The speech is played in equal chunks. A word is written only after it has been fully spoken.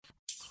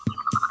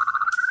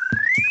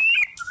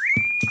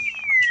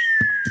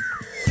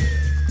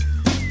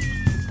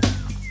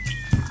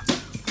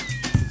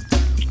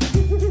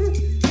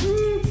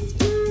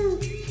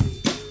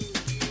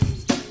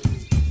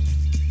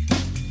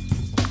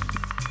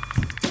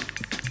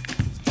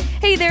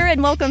Hey there,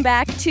 and welcome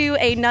back to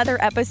another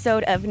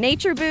episode of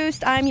Nature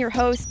Boost. I'm your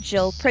host,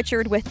 Jill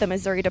Pritchard with the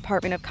Missouri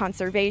Department of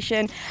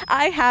Conservation.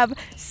 I have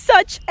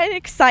such an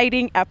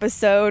exciting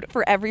episode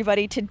for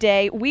everybody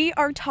today. We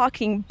are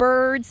talking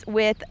birds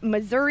with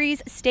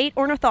Missouri's state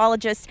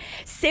ornithologist,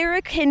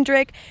 Sarah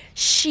Kendrick.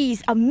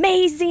 She's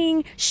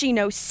amazing. She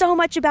knows so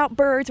much about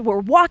birds. We're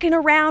walking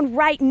around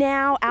right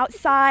now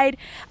outside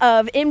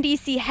of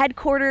MDC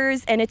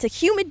headquarters, and it's a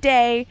humid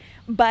day,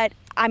 but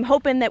I'm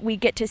hoping that we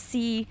get to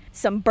see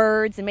some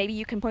birds, and maybe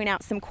you can point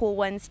out some cool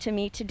ones to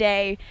me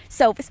today.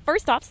 So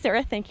first off,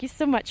 Sarah, thank you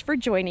so much for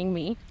joining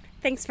me.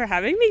 Thanks for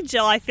having me,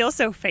 Jill. I feel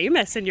so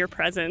famous in your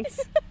presence.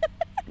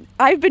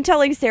 I've been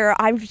telling Sarah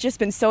I've just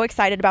been so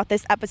excited about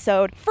this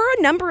episode for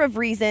a number of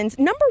reasons.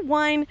 Number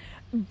one,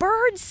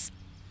 birds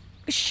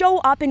show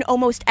up in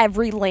almost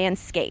every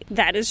landscape.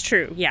 That is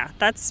true. Yeah,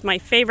 that's my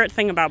favorite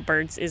thing about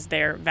birds is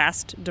their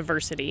vast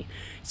diversity.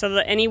 So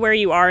that anywhere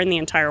you are in the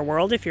entire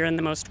world, if you're in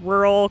the most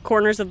rural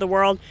corners of the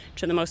world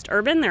to the most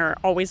urban, there are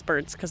always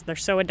birds because they're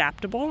so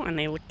adaptable and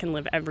they can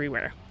live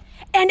everywhere.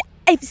 And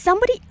if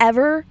somebody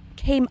ever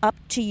came up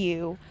to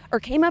you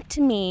or came up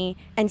to me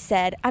and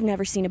said, I've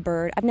never seen a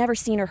bird, I've never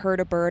seen or heard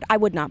a bird, I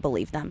would not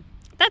believe them.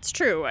 That's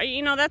true.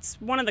 You know,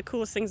 that's one of the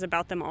coolest things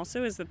about them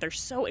also is that they're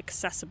so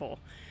accessible.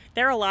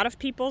 They're a lot of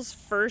people's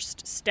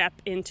first step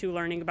into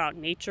learning about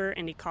nature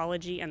and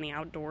ecology and the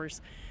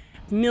outdoors.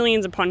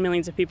 Millions upon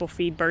millions of people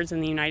feed birds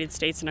in the United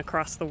States and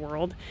across the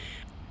world.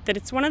 That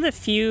it's one of the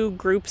few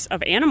groups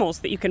of animals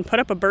that you can put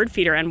up a bird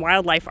feeder and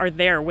wildlife are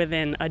there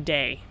within a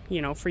day,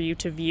 you know, for you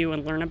to view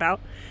and learn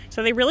about.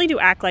 So they really do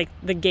act like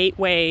the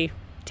gateway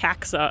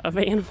taxa of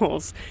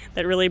animals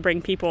that really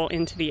bring people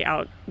into the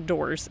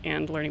outdoors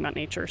and learning about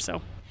nature.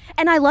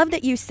 And I love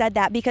that you said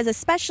that because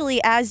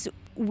especially as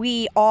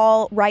we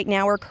all right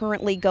now are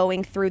currently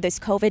going through this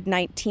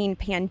COVID-19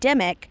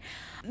 pandemic,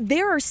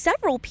 there are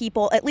several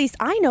people, at least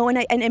I know,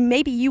 and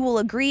maybe you will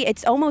agree,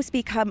 it's almost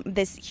become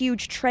this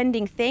huge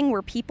trending thing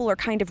where people are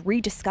kind of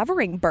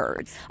rediscovering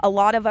birds. A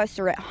lot of us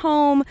are at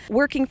home,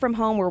 working from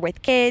home, we're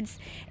with kids,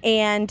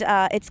 and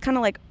it's kind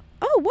of like,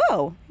 oh,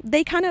 whoa,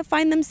 they kind of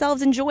find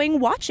themselves enjoying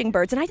watching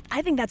birds. And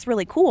I think that's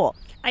really cool.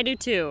 I do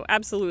too,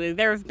 absolutely.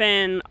 There have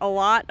been a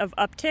lot of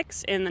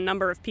upticks in the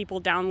number of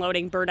people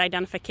downloading bird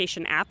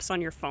identification apps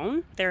on your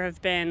phone. There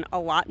have been a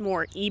lot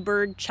more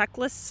eBird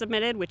checklists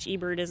submitted, which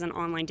eBird is an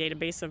online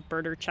database of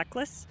birder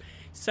checklists.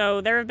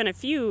 So there have been a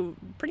few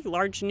pretty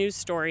large news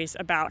stories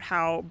about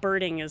how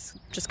birding is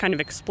just kind of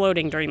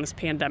exploding during this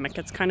pandemic.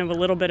 It's kind of a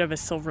little bit of a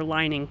silver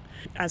lining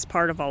as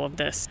part of all of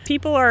this.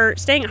 People are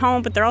staying at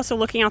home, but they're also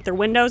looking out their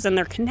windows and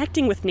they're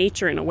connecting with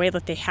nature in a way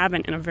that they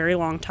haven't in a very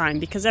long time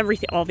because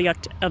all the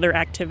other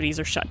activities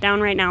are shut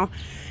down right now.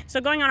 So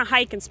going on a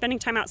hike and spending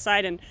time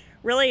outside and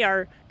really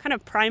our kind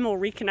of primal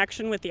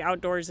reconnection with the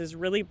outdoors is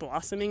really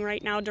blossoming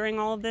right now during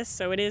all of this.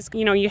 So it is,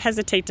 you know, you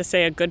hesitate to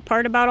say a good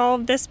part about all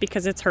of this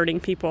because it's hurting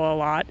people a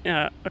lot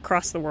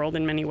across the world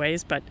in many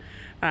ways. But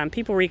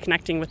people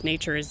reconnecting with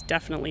nature is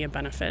definitely a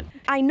benefit.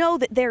 I know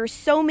that there are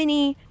so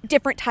many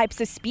different types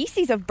of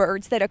species of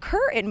birds that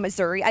occur in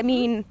Missouri. I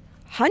mean,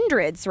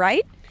 hundreds,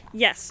 right?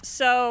 Yes.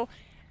 So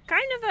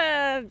kind of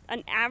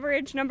an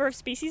average number of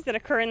species that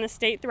occur in the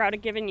state throughout a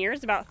given year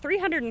is about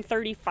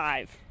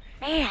 335.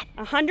 Man,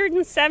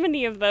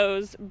 170 of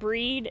those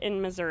breed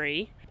in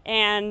Missouri,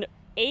 and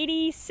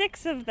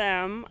 86 of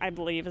them, I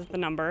believe is the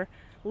number,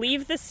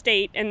 leave the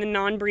state in the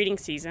non-breeding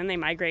season. They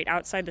migrate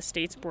outside the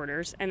state's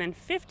borders, and then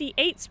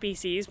 58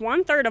 species,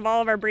 1/3 of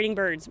all of our breeding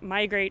birds,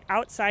 migrate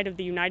outside of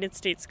the United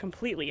States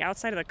completely,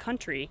 outside of the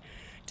country,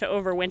 to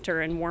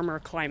overwinter in warmer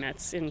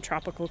climates, in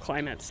tropical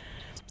climates.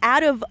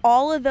 out of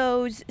all of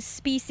those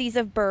species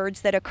of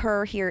birds that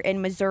occur here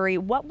in Missouri,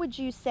 what would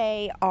you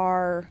say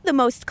are the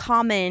most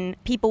common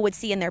people would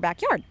see in their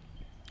backyard?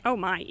 Oh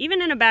my,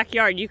 even in a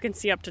backyard you can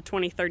see up to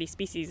 20, 30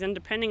 species, and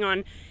depending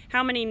on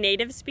how many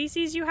native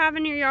species you have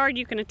in your yard,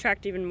 you can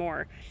attract even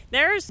more.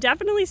 There's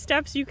definitely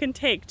steps you can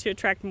take to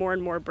attract more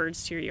and more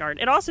birds to your yard.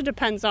 It also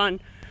depends on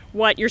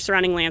what your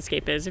surrounding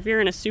landscape is. If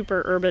you're in a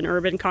super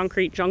urban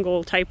concrete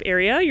jungle type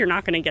area, you're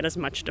not going to get as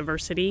much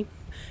diversity.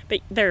 But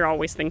there are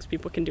always things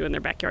people can do in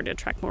their backyard to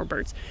attract more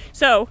birds.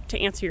 So, to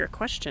answer your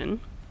question,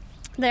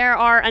 there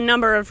are a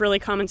number of really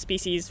common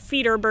species.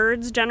 Feeder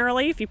birds,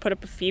 generally, if you put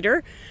up a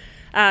feeder,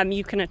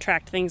 you can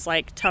attract things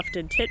like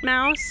tufted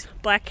titmouse,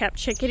 black-capped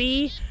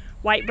chickadee,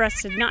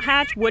 white-breasted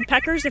nuthatch,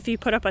 woodpeckers if you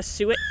put up a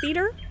suet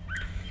feeder.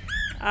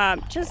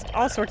 Just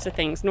all sorts of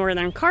things.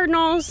 Northern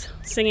cardinals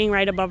singing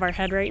right above our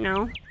head right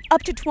now.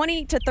 Up to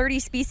 20 to 30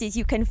 species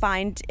you can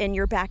find in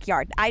your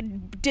backyard. I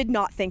did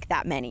not think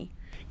that many.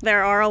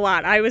 There are a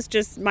lot.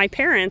 My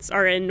parents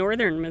are in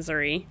northern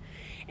Missouri.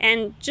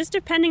 And just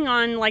depending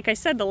on, like I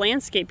said, the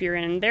landscape you're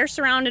in, they're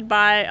surrounded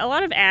by a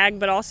lot of ag,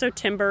 but also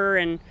timber,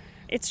 and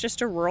it's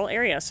just a rural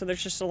area. So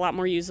there's just a lot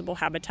more usable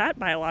habitat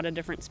by a lot of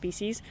different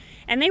species.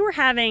 And they were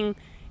having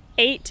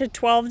 8 to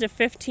 12 to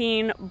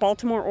 15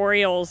 Baltimore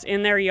Orioles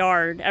in their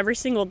yard every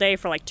single day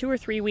for like 2 or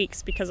 3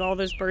 weeks because all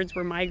those birds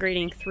were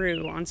migrating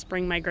through on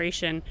spring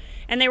migration.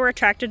 And they were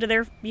attracted to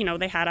their,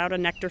 they had out a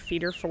nectar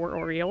feeder for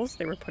Orioles.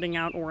 They were putting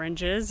out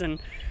oranges and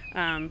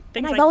things.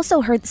 And I've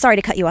also heard, sorry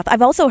to cut you off,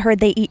 I've also heard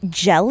they eat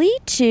jelly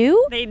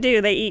too. They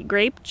do. They eat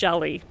grape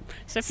jelly.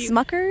 So if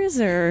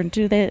Smuckers, or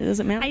does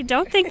it matter? I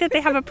don't think that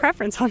they have a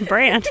preference on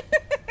brand.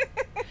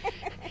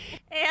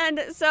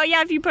 And so,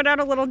 yeah, if you put out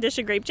a little dish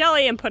of grape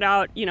jelly and put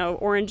out,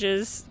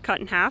 oranges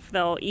cut in half,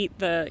 they'll eat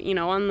the,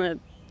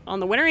 on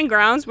the wintering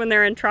grounds when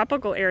they're in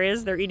tropical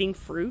areas, they're eating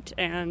fruit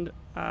and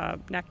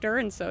nectar.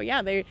 And so,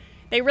 yeah,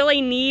 they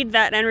really need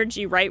that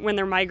energy right when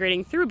they're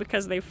migrating through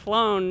because they've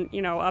flown,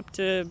 up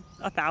to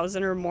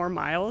 1,000 or more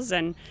miles.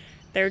 And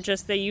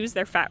they use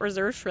their fat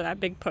reserves for that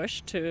big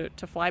push to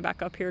fly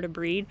back up here to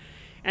breed.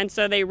 And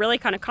so they really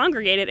kind of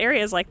congregate at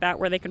areas like that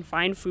where they can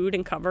find food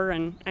and cover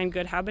and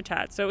good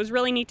habitat. So it was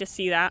really neat to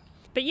see that.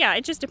 But yeah,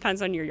 it just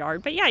depends on your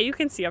yard. But yeah, you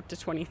can see up to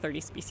 20, 30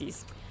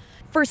 species.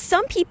 For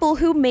some people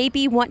who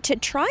maybe want to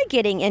try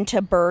getting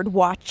into bird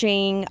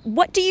watching,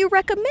 what do you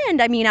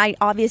recommend? I mean,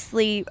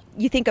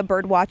 you think of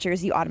bird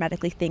watchers, you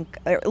automatically think,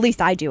 or at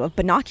least I do, of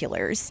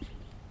binoculars.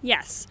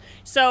 Yes.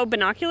 So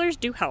binoculars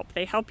do help.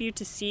 They help you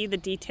to see the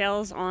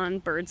details on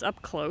birds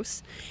up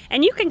close.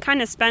 And you can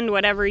kind of spend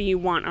whatever you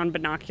want on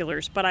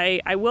binoculars. But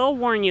I will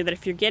warn you that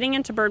if you're getting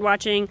into bird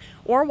watching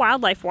or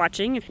wildlife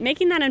watching,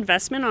 making that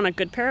investment on a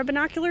good pair of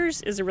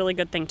binoculars is a really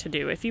good thing to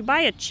do. If you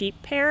buy a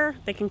cheap pair,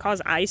 they can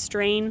cause eye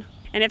strain.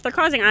 And if they're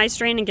causing eye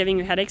strain and giving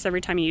you headaches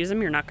every time you use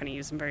them, you're not going to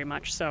use them very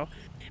much.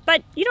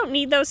 But you don't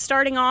need those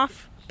starting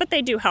off, but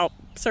they do help,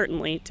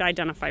 certainly, to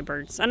identify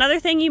birds. Another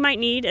thing you might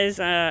need is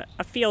a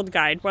field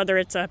guide, whether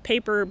it's a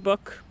paper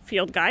book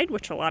field guide,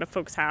 which a lot of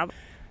folks have,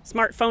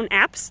 smartphone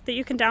apps that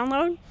you can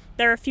download.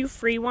 There are a few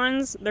free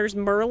ones. There's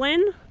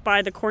Merlin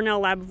by the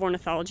Cornell Lab of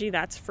Ornithology.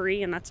 That's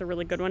free, and that's a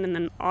really good one. And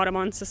then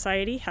Audubon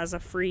Society has a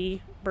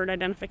free bird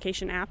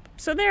identification app.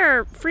 So there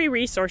are free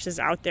resources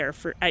out there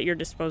at your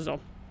disposal.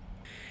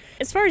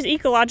 As far as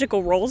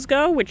ecological roles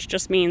go, which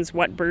just means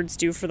what birds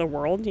do for the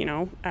world,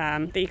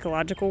 the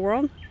ecological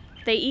world,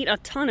 they eat a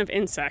ton of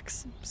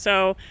insects.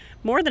 So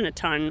more than a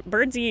ton.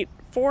 Birds eat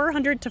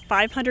 400 to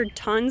 500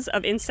 tons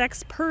of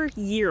insects per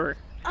year.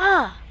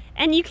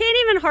 And you can't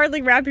even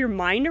hardly wrap your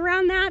mind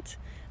around that.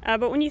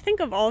 But when you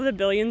think of all the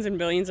billions and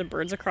billions of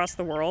birds across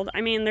the world,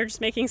 I mean, they're just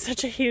making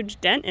such a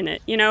huge dent in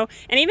it, And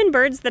even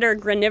birds that are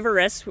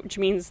granivorous, which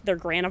means they're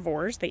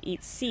granivores, they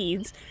eat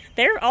seeds,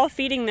 they're all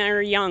feeding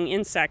their young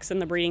insects in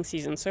the breeding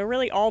season. So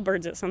really all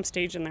birds at some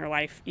stage in their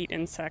life eat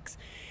insects.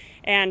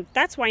 And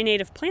that's why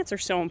native plants are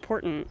so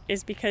important,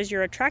 is because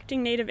you're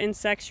attracting native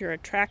insects, you're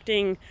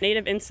attracting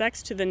native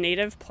insects to the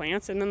native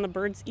plants, and then the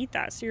birds eat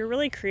that. So you're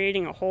really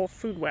creating a whole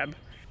food web.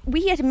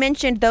 We had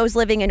mentioned those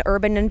living in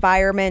urban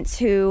environments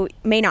who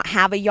may not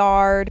have a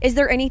yard. Is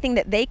there anything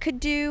that they could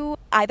do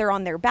either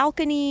on their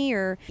balcony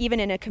or even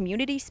in a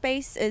community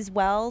space as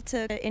well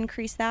to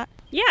increase that?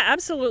 Yeah,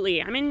 absolutely.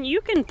 I mean,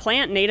 you can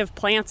plant native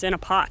plants in a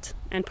pot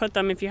and put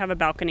them, if you have a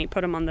balcony,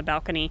 put them on the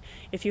balcony.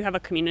 If you have a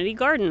community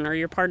garden or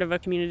you're part of a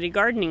community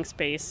gardening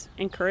space,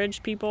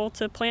 encourage people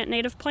to plant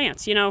native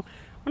plants. One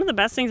of the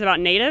best things about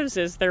natives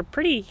is they're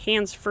pretty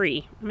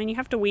hands-free. I mean, you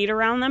have to weed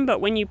around them, but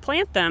when you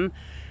plant them,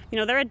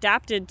 they're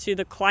adapted to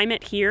the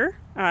climate here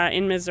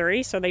in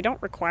Missouri, so they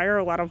don't require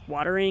a lot of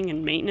watering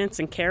and maintenance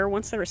and care.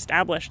 Once they're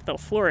established, they'll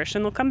flourish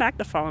and they'll come back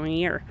the following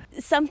year.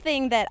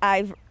 Something that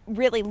I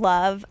really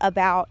love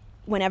about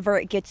whenever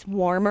it gets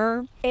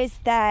warmer is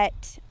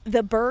that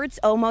the birds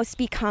almost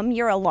become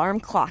your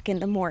alarm clock in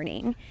the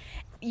morning.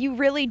 You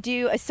really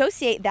do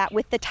associate that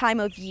with the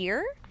time of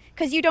year,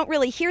 because you don't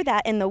really hear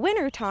that in the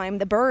wintertime,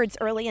 the birds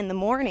early in the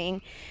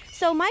morning.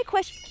 So my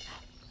question...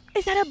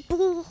 Is that a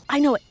blue? I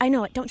know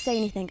it. Don't say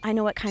anything. I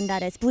know what kind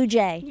that is. Blue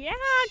jay. Yeah,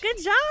 good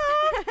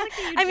job.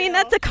 I mean,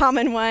 that's a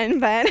common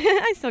one, but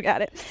I still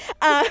got it.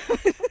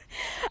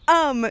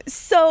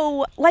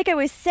 So, like I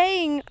was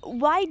saying,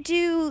 why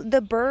do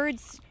the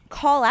birds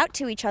call out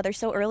to each other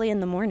so early in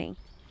the morning?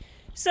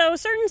 So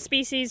certain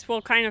species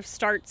will kind of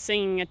start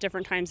singing at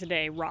different times of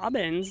day.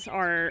 Robins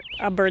are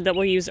a bird that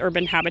will use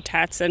urban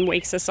habitats and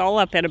wakes us all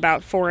up at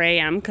about 4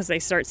 a.m. because they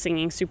start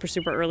singing super,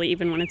 super early,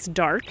 even when it's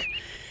dark.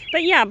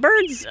 But yeah,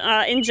 birds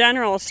in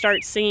general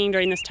start singing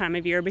during this time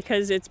of year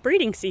because it's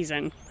breeding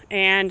season.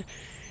 And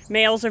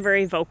males are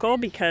very vocal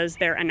because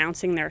they're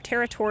announcing their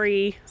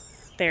territory.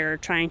 They're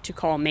trying to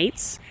call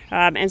mates.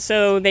 And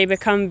so they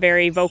become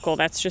very vocal.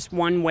 That's just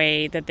one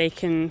way that they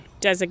can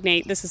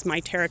designate, this is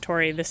my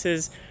territory, this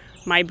is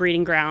my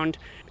breeding ground,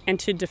 and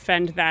to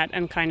defend that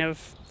and kind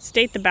of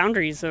state the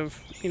boundaries of,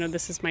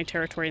 this is my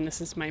territory and this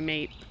is my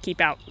mate.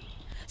 Keep out.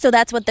 So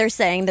that's what they're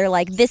saying. They're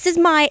like, this is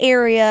my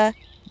area.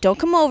 Don't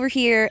come over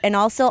here. And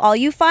also, all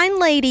you fine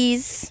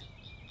ladies,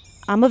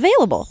 I'm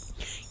available.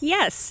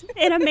 Yes,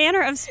 in a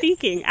manner of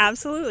speaking.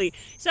 Absolutely.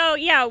 So,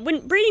 yeah,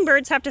 when breeding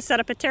birds have to set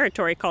up a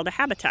territory called a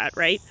habitat,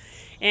 right?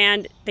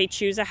 And they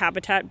choose a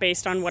habitat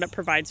based on what it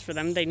provides for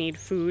them. They need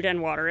food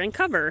and water and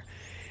cover.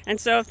 And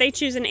so if they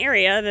choose an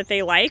area that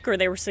they like or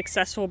they were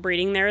successful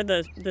breeding there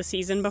the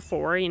season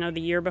before,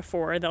 the year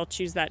before, they'll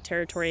choose that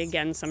territory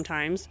again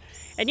sometimes.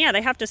 And yeah,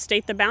 they have to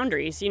state the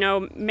boundaries.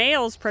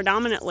 Males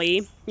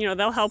predominantly,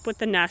 they'll help with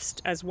the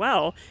nest as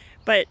well.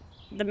 But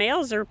the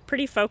males are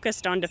pretty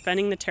focused on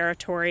defending the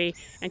territory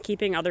and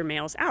keeping other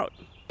males out.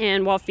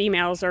 And while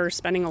females are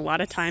spending a lot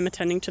of time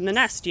attending to the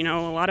nest, a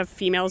lot of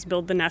females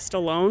build the nest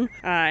alone,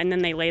 and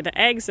then they lay the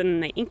eggs and then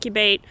they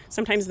incubate.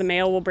 Sometimes the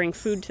male will bring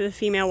food to the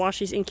female while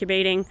she's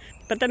incubating.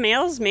 But the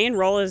male's main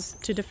role is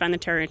to defend the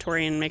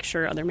territory and make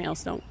sure other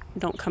males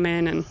don't come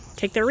in and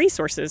take their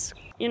resources.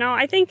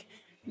 I think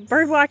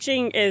bird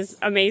watching is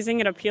amazing.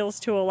 It appeals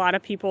to a lot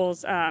of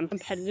people's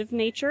competitive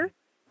nature.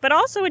 But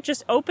also it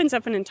just opens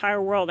up an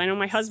entire world. I know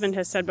my husband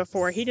has said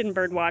before, he didn't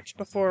bird watch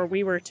before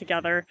we were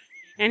together.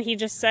 And he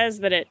just says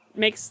that it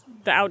makes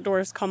the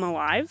outdoors come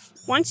alive.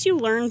 Once you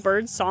learn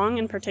bird song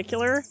in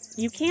particular,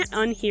 you can't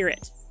unhear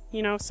it.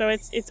 So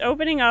it's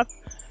opening up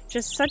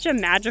just such a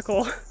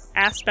magical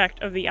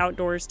aspect of the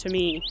outdoors to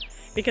me,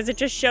 because it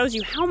just shows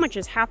you how much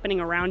is happening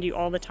around you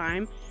all the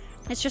time.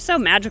 It's just so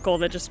magical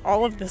that just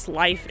all of this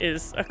life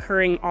is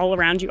occurring all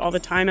around you all the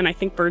time. And I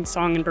think bird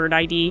song and bird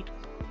ID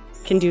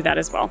can do that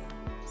as well.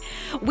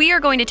 We are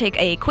going to take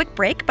a quick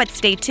break, but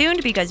stay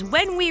tuned because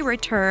when we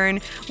return,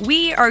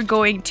 we are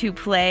going to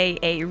play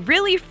a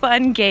really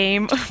fun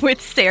game with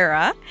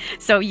Sarah.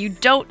 So you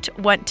don't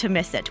want to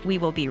miss it. We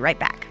will be right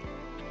back.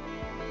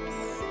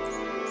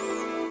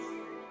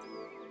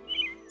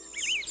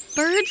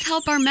 Birds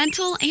help our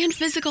mental and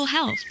physical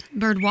health.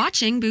 Bird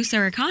watching boosts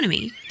our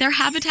economy. Their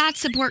habitats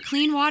support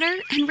clean water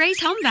and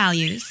raise home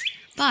values.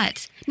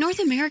 But North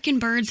American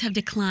birds have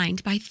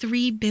declined by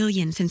 3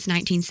 billion since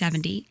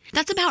 1970.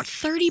 That's about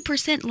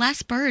 30%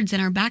 less birds in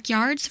our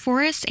backyards,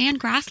 forests, and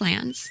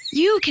grasslands.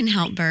 You can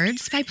help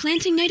birds by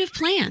planting native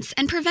plants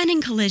and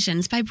preventing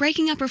collisions by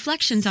breaking up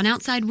reflections on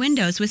outside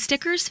windows with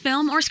stickers,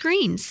 film, or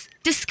screens.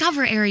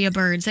 Discover area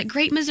birds at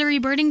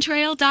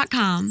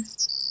GreatMissouriBirdingTrail.com.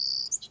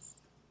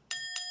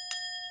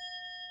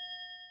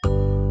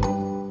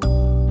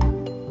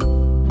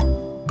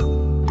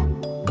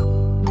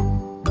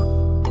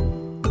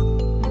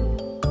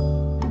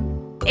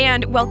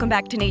 And welcome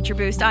back to Nature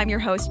Boost. I'm your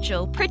host,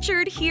 Jill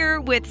Pritchard,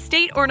 here with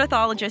state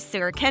ornithologist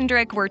Sarah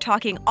Kendrick. We're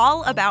talking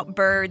all about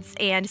birds.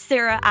 And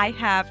Sarah, I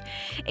have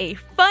a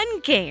fun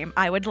game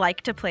I would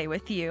like to play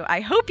with you. I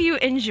hope you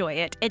enjoy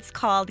it. It's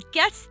called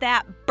Guess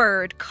That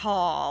Bird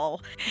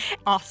Call.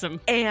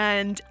 Awesome.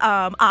 And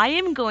I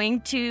am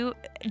going to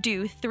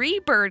do 3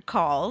 bird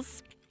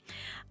calls,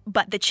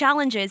 but the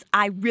challenge is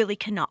I really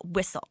cannot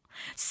whistle.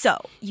 So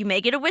you may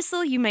get a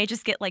whistle, you may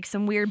just get like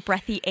some weird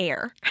breathy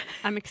air.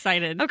 I'm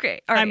excited.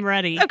 Okay, all right. I'm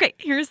ready. Okay,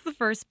 here's the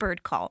first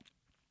bird call.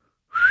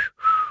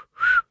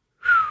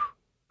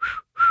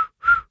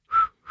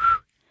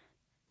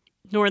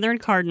 Northern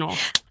cardinal. You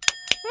did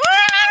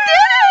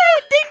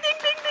it! Ding, ding,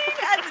 ding,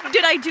 ding.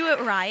 Did I do it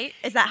right?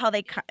 Is that how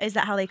they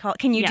call it?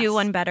 Can you do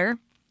one better?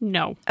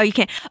 No. Oh, you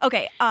can't.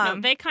 Okay. No,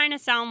 they kind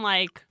of sound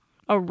like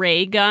a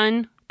ray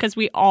gun. Because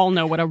we all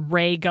know what a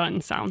ray gun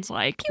sounds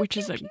like, pew, which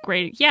pew, is a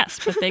great, yes,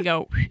 but they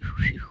go pew,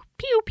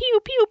 pew, pew,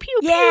 pew, pew.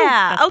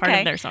 Yeah, That's okay. part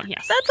of their song,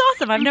 yes. That's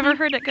awesome. I've never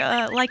heard it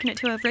liken it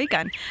to a ray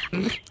gun.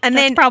 And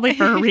that's probably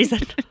for a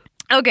reason.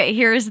 Okay,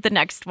 here's the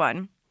next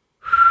one.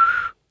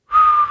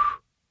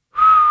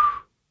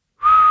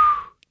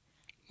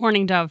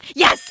 Mourning dove.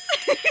 Yes!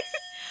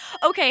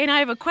 Okay, and I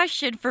have a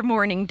question for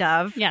Mourning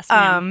Dove. Yes,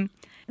 ma'am.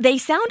 They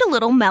sound a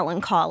little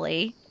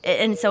melancholy,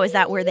 and so is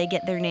that where they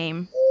get their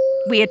name?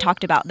 We had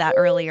talked about that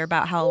earlier,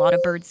 about how a lot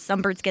of birds,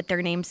 some birds get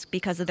their names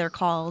because of their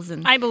calls.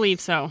 And I believe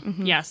so.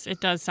 Mm-hmm. Yes,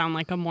 it does sound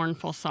like a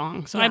mournful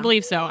song. So yeah. I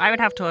believe so. I would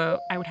have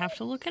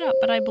to look it up,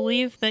 but I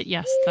believe that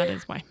yes, that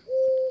is why.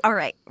 All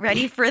right,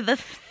 ready for the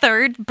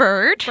third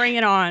bird? Bring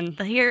it on.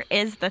 Here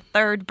is the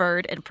third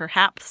bird, and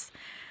perhaps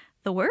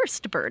the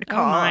worst bird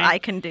call I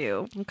can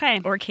do. Okay.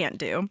 Or can't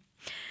do.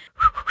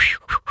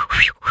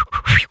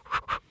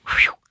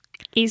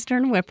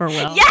 Eastern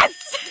whippoorwill. Yes!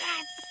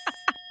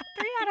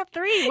 3 out of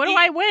 3. What do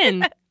I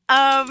win?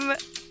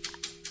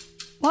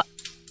 What?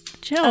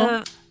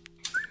 Jill.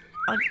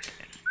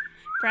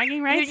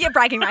 Bragging rights? Yeah,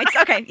 bragging rights.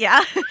 Okay,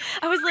 yeah.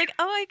 I was like,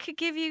 I could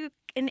give you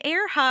an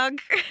air hug.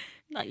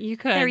 You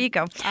could. There you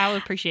go. I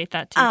would appreciate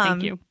that too.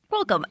 Thank you.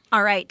 Welcome.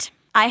 All right.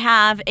 I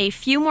have a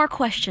few more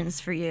questions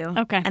for you.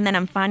 Okay. And then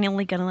I'm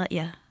finally going to let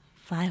you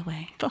fly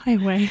away. Fly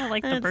away. I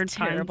like the bird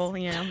terrible.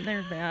 puns. Yeah,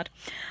 they're bad.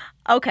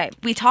 Okay.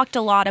 We talked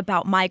a lot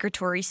about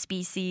migratory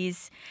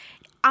species.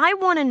 I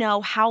want to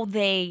know how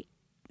they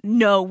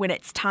know when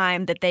it's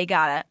time that they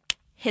gotta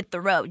hit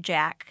the road,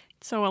 Jack.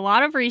 So a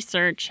lot of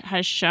research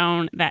has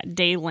shown that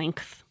day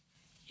length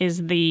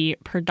is the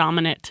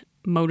predominant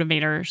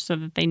motivator so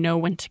that they know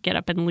when to get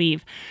up and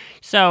leave.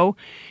 So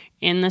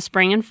in the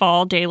spring and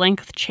fall, day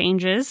length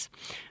changes,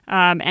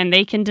 and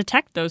they can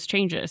detect those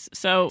changes.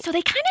 So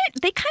they kind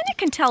of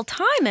can tell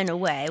time in a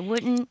way,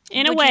 wouldn't?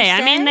 In a way,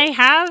 I mean, they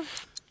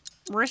have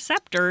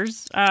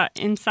receptors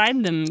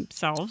inside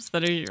themselves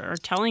that are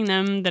telling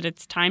them that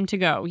it's time to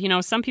go. You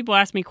know, some people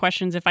ask me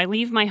questions. If I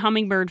leave my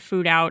hummingbird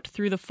food out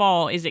through the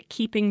fall, is it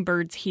keeping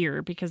birds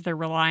here because they're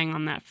relying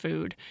on that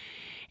food?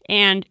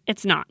 And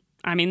it's not.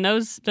 I mean,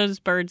 those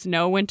birds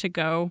know when to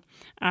go,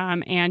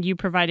 and you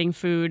providing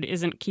food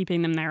isn't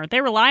keeping them there.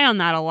 They rely on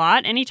that a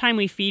lot. Anytime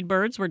we feed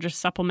birds, we're just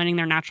supplementing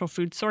their natural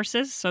food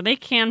sources, so they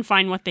can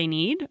find what they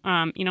need,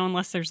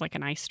 unless there's like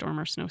an ice storm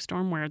or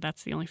snowstorm where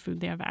that's the only food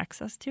they have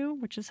access to,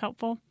 which is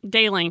helpful.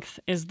 Day length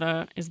is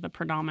the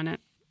predominant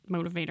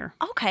motivator.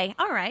 Okay,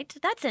 all right.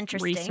 That's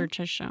interesting. Research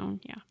has shown,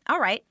 yeah. All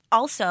right.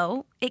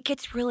 Also, it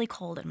gets really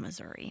cold in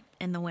Missouri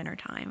in the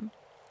wintertime.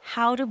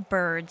 How do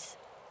birds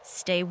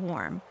stay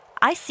warm?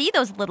 I see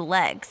those little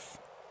legs.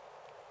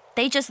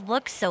 They just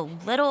look so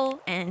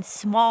little and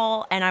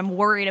small, and I'm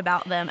worried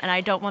about them, and I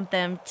don't want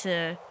them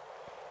to...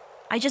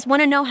 I just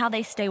want to know how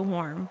they stay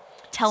warm.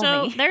 Tell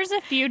me. So there's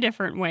a few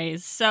different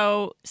ways.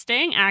 So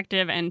staying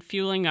active and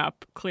fueling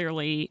up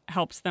clearly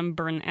helps them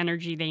burn the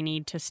energy they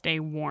need to stay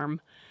warm.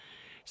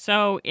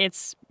 So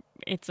it's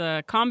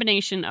a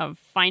combination of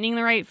finding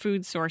the right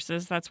food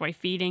sources. That's why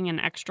feeding in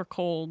extra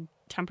cold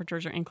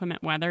temperatures or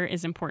inclement weather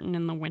is important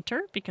in the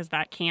winter, because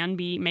that can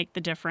make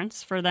the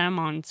difference for them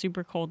on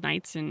super cold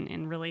nights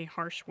in really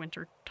harsh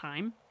winter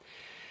time.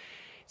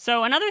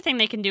 So another thing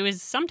they can do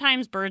is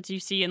sometimes birds you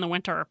see in the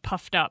winter are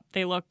puffed up.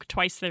 They look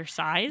twice their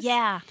size.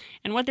 Yeah.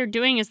 And what they're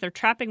doing is they're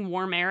trapping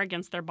warm air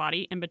against their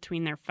body in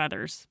between their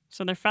feathers.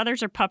 So their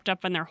feathers are puffed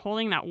up and they're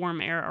holding that warm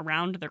air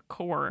around their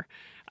core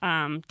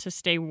to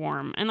stay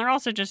warm. And they're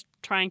also just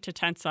trying to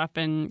tense up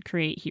and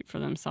create heat for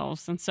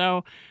themselves. And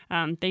so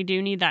they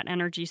do need that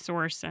energy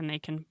source, and they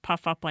can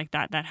puff up like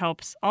that. That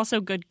helps. Also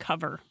good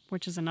cover,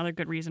 which is another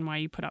good reason why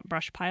you put up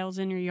brush piles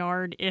in your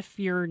yard if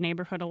your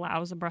neighborhood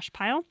allows a brush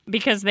pile,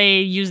 because they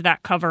use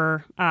that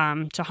cover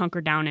to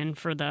hunker down in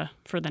for the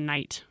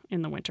night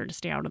in the winter to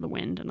stay out of the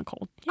wind and the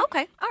cold. Yeah.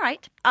 Okay, all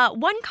right.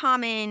 One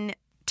common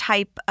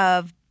type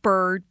of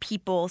bird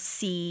people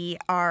see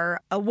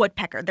are a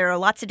woodpecker. There are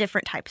lots of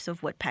different types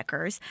of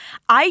woodpeckers.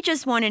 I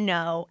just want to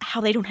know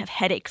how they don't have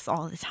headaches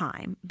all the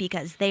time,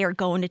 because they are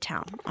going to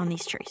town on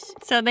these trees.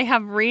 So they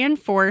have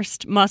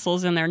reinforced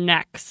muscles in their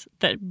necks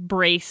that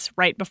brace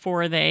right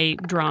before they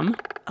drum,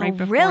 right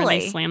before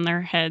they slam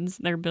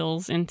their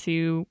bills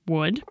into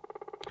wood.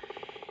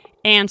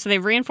 And so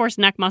they've reinforced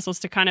neck muscles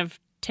to kind of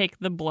take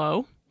the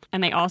blow.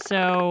 And they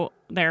also,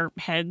 their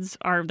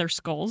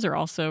skulls are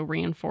also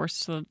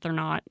reinforced so that they're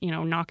not,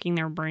 knocking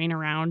their brain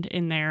around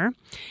in there.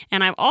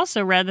 And I've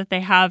also read that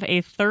they have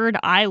a third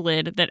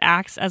eyelid that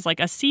acts as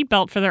like a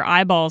seatbelt for their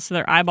eyeballs, so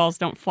their eyeballs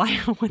don't fly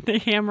out when they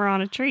hammer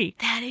on a tree.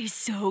 That is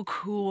so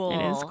cool.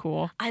 It is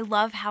cool. I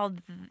love how,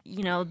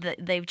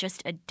 they've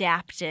just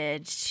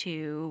adapted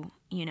to,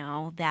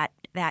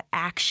 that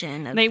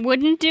action. They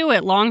wouldn't do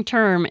it long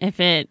term if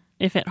it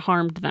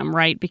harmed them,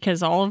 right?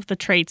 Because all of the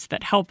traits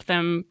that help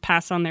them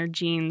pass on their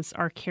genes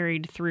are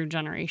carried through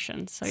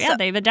generations. So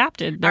they've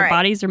adapted. Their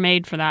bodies are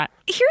made for that.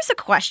 Here's a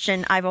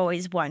question I've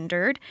always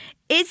wondered.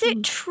 Is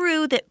it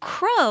true that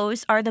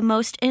crows are the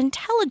most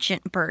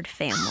intelligent bird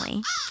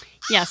family?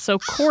 Yeah, so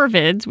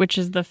corvids, which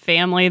is the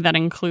family that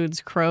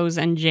includes crows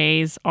and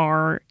jays,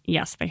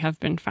 they have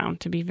been found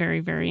to be very,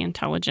 very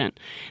intelligent.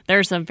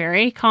 There's a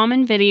very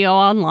common video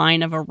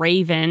online of a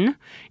raven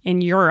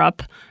in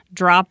Europe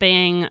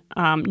dropping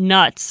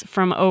nuts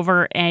from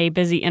over a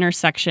busy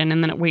intersection,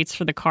 and then it waits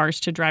for the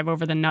cars to drive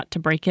over the nut to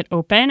break it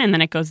open, and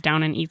then it goes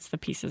down and eats the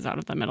pieces out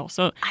of the middle.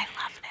 So I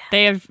love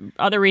that.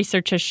 Other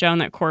research has shown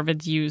that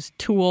corvids use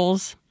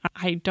tools.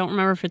 I don't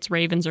remember if it's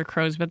ravens or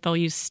crows, but they'll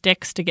use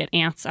sticks to get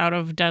ants out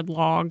of dead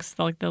logs.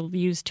 They'll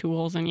use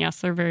tools, and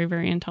yes, they're very,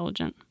 very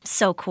intelligent.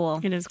 So cool.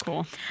 It is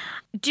cool.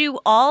 Do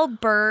all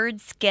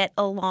birds get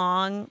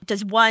along?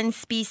 Does one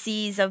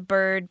species of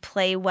bird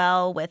play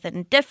well with a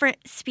different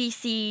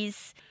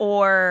species?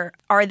 Or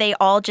are they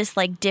all just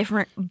like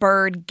different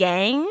bird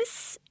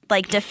gangs,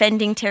 like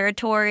defending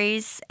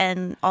territories?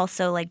 And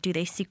also, like, do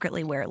they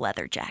secretly wear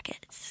leather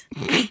jackets?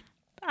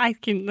 I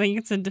think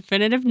it's a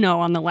definitive no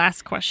on the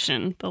last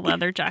question, the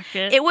leather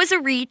jacket. It was a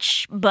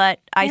reach, but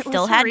I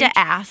still had to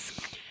ask.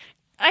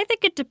 I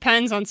think it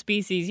depends on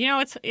species.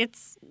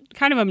 It's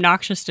kind of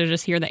obnoxious to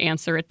just hear the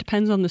answer. It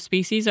depends on the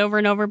species over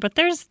and over, but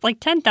there's like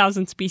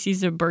 10,000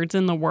 species of birds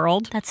in the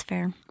world. That's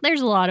fair.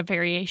 There's a lot of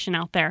variation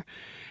out there.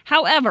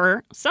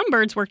 However, some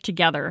birds work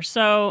together.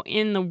 So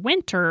in the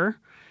winter,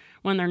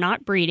 when they're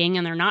not breeding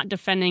and they're not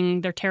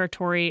defending their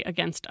territory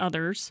against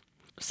others,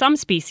 some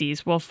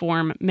species will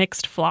form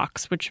mixed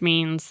flocks, which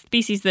means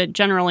species that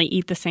generally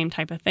eat the same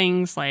type of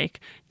things, like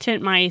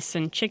titmice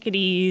and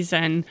chickadees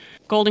and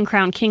golden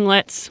crowned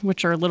kinglets,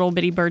 which are little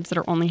bitty birds that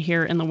are only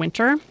here in the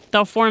winter.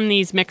 They'll form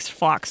these mixed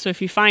flocks. So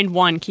if you find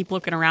one, keep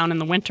looking around in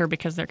the winter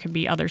because there could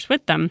be others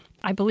with them.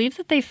 I believe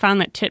that they found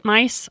that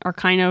titmice are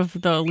kind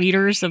of the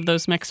leaders of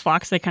those mixed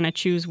flocks. They kind of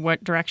choose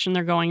what direction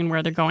they're going and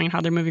where they're going and how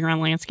they're moving around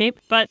the landscape.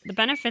 But the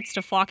benefits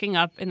to flocking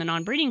up in the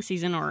non-breeding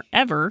season or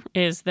ever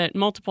is that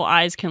multiple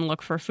eyes can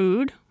look for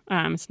food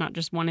It's not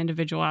just one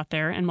individual out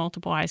there, and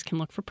multiple eyes can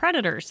look for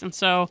predators. And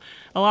so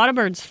a lot of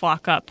birds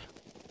flock up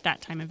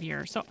that time of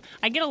year. So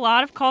I get a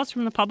lot of calls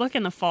from the public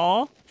in the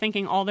fall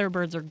thinking all their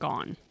birds are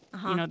gone.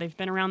 You know, they've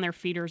been around their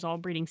feeders all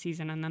breeding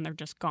season and then they're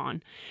just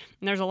gone.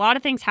 And there's a lot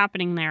of things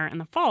happening there in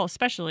the fall,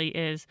 especially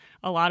is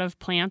a lot of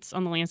plants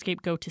on the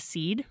landscape go to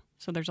seed.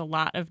 So there's a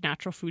lot of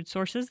natural food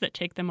sources that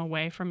take them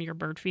away from your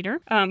bird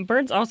feeder.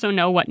 Birds also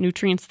know what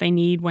nutrients they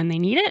need when they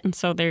need it. And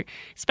so they're,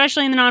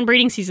 especially in the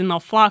non-breeding season, they'll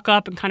flock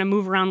up and kind of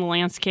move around the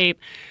landscape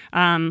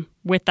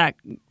with that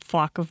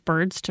flock of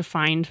birds to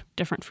find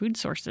different food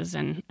sources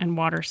and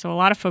water. So a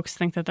lot of folks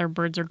think that their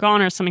birds are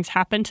gone or something's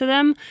happened to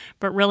them,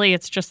 but really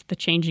it's just the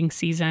changing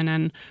season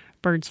and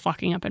birds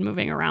flocking up and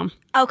moving around.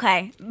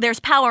 Okay. There's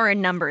power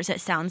in numbers, it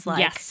sounds like.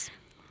 Yes.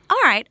 All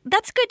right.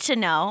 That's good to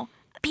know.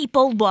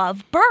 People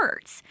love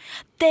birds.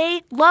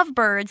 They love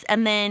birds,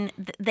 and then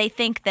they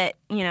think that,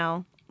 you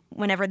know,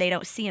 whenever they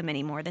don't see them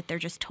anymore, that they're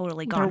just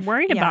totally gone. They're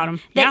worried about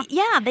them.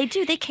 They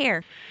do. They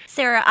care.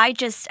 Sarah, I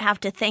just have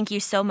to thank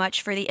you so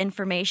much for the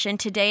information.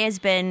 Today has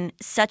been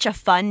such a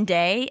fun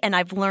day, and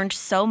I've learned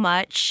so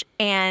much.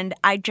 And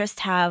I just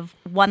have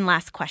one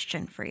last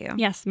question for you.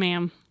 Yes,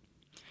 ma'am.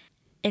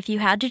 If you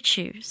had to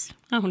choose.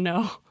 Oh,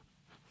 no.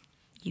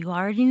 You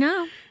already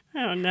know.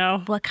 Oh,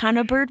 no. What kind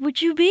of bird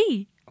would you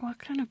be? What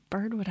kind of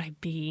bird would I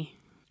be?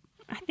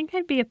 I think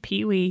I'd be a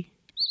peewee.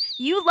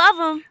 You love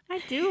them.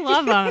 I do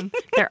love them.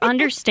 They're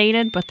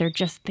understated, but they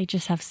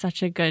just have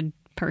such a good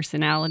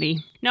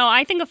personality. No,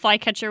 I think a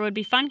flycatcher would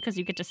be fun because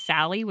you get to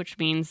sally, which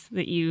means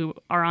that you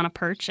are on a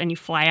perch and you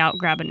fly out,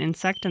 grab an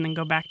insect, and then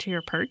go back to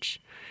your perch.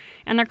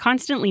 And they're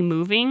constantly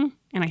moving,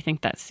 and I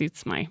think that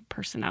suits my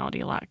personality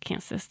a lot. I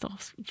can't sit still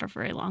for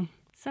very long.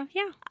 So,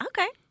 yeah.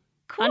 Okay.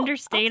 Cool.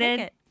 Understated. I'll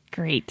take it.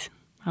 Great.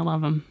 I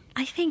love them.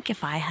 I think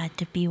if I had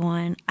to be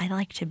one, I'd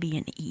like to be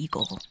an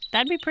eagle.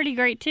 That'd be pretty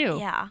great, too.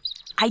 Yeah.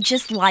 I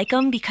just like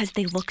them because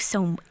they look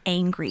so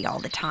angry all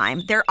the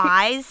time. Their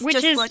eyes Which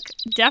just is look...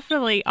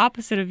 definitely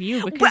opposite of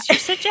you because you're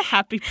such a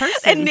happy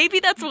person. And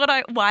maybe that's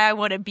why I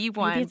want to be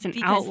one. Maybe it's an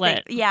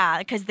outlet.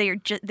 Because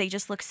they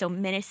just look so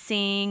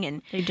menacing,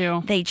 and They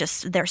do.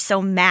 They're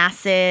so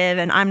massive,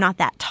 and I'm not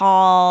that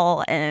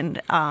tall,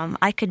 and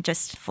I could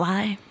just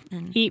fly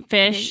and Eat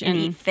fish and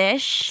eat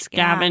fish,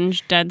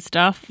 scavenge dead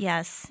stuff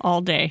Yes, all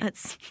day.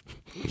 that's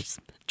just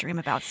dream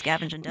about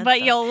scavenging dead But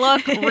stuff. you'll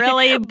look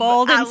really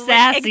bold and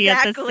sassy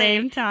at the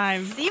same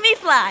time. See me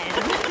flying.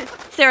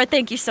 Sarah,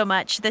 thank you so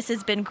much. This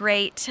has been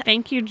great.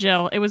 Thank you,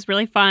 Jill. It was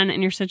really fun,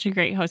 and you're such a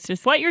great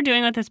hostess. What you're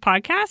doing with this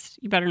podcast,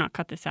 you better not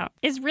cut this out,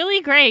 is really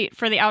great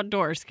for the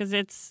outdoors because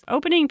it's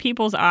opening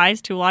people's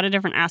eyes to a lot of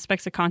different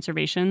aspects of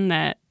conservation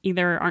that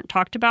either aren't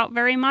talked about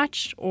very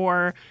much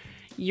or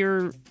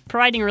you're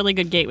providing a really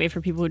good gateway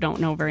for people who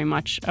don't know very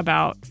much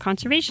about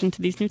conservation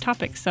to these new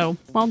topics. So,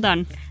 well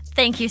done.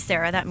 Thank you,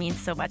 Sarah. That means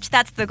so much.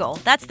 That's the goal.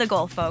 That's the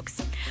goal,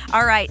 folks.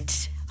 All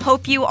right.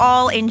 Hope you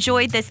all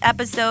enjoyed this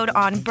episode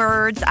on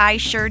birds. I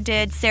sure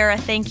did. Sarah,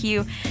 thank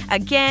you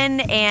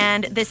again.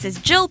 And this is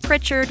Jill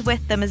Pritchard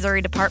with the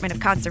Missouri Department of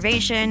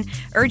Conservation,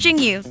 urging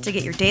you to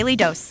get your daily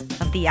dose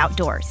of the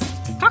outdoors.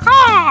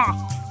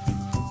 Caw-caw!